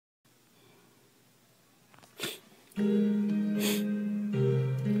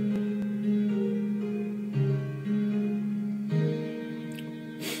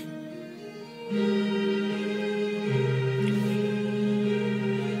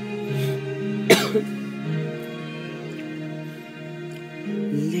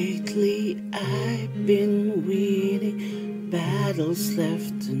Lately I've been winning battles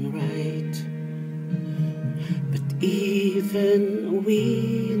left and right, but even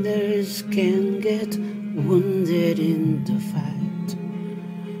winners can get wounded in the fight.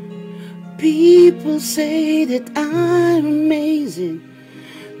 People say that I'm amazing,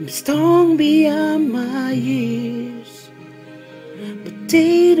 I'm strong beyond my years, but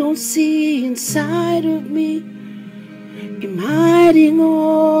they don't see inside of me. I'm hiding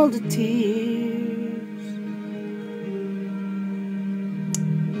all the tears.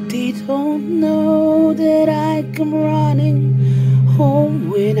 They don't know that I come running home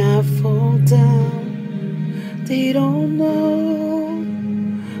when I fall down. They don't know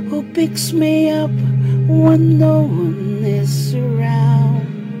who picks me up when no one is around.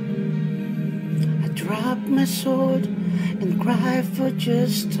 I drop my sword and cry for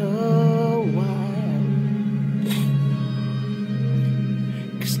just a while.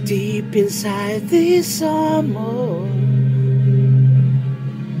 Deep inside this armor,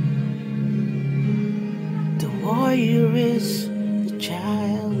 the warrior is the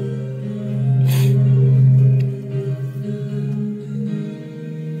child.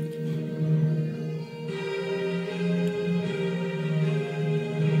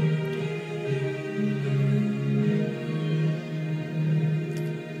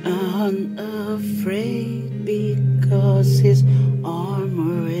 Unafraid because his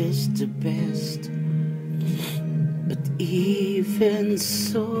armor is the best. But even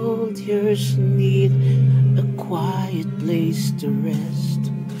soldiers need a quiet place to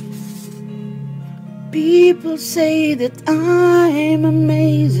rest. People say that I'm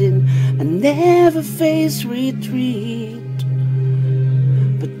amazing, I never face retreat,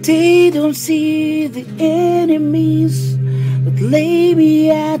 but they don't see the enemies that lay me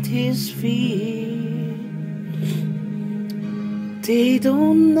at his feet. They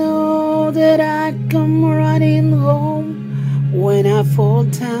don't know that I come running home when I fall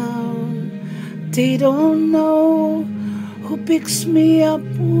down. They don't know who picks me up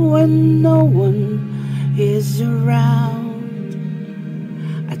when no one is around.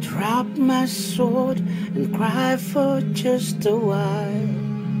 I drop my sword and cry for just a while,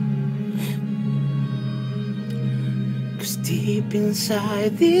 'cause deep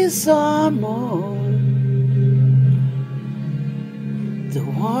inside this armor, the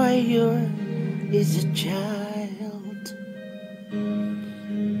warrior is a child.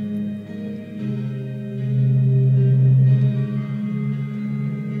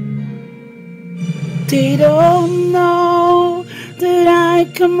 They don't know that I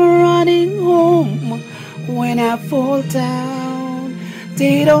come running home when I fall down.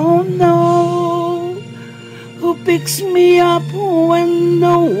 They don't know who picks me up when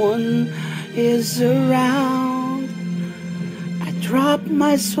no one is around. I drop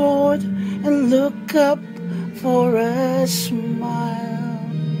my sword and look up for a smile,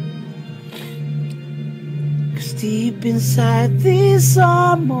 'cause deep inside this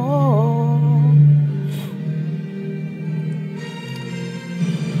armor,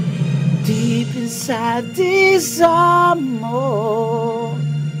 deep inside this armor,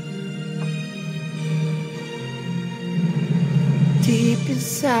 deep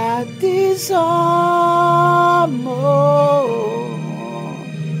inside this armor,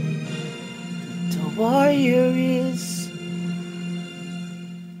 the warrior is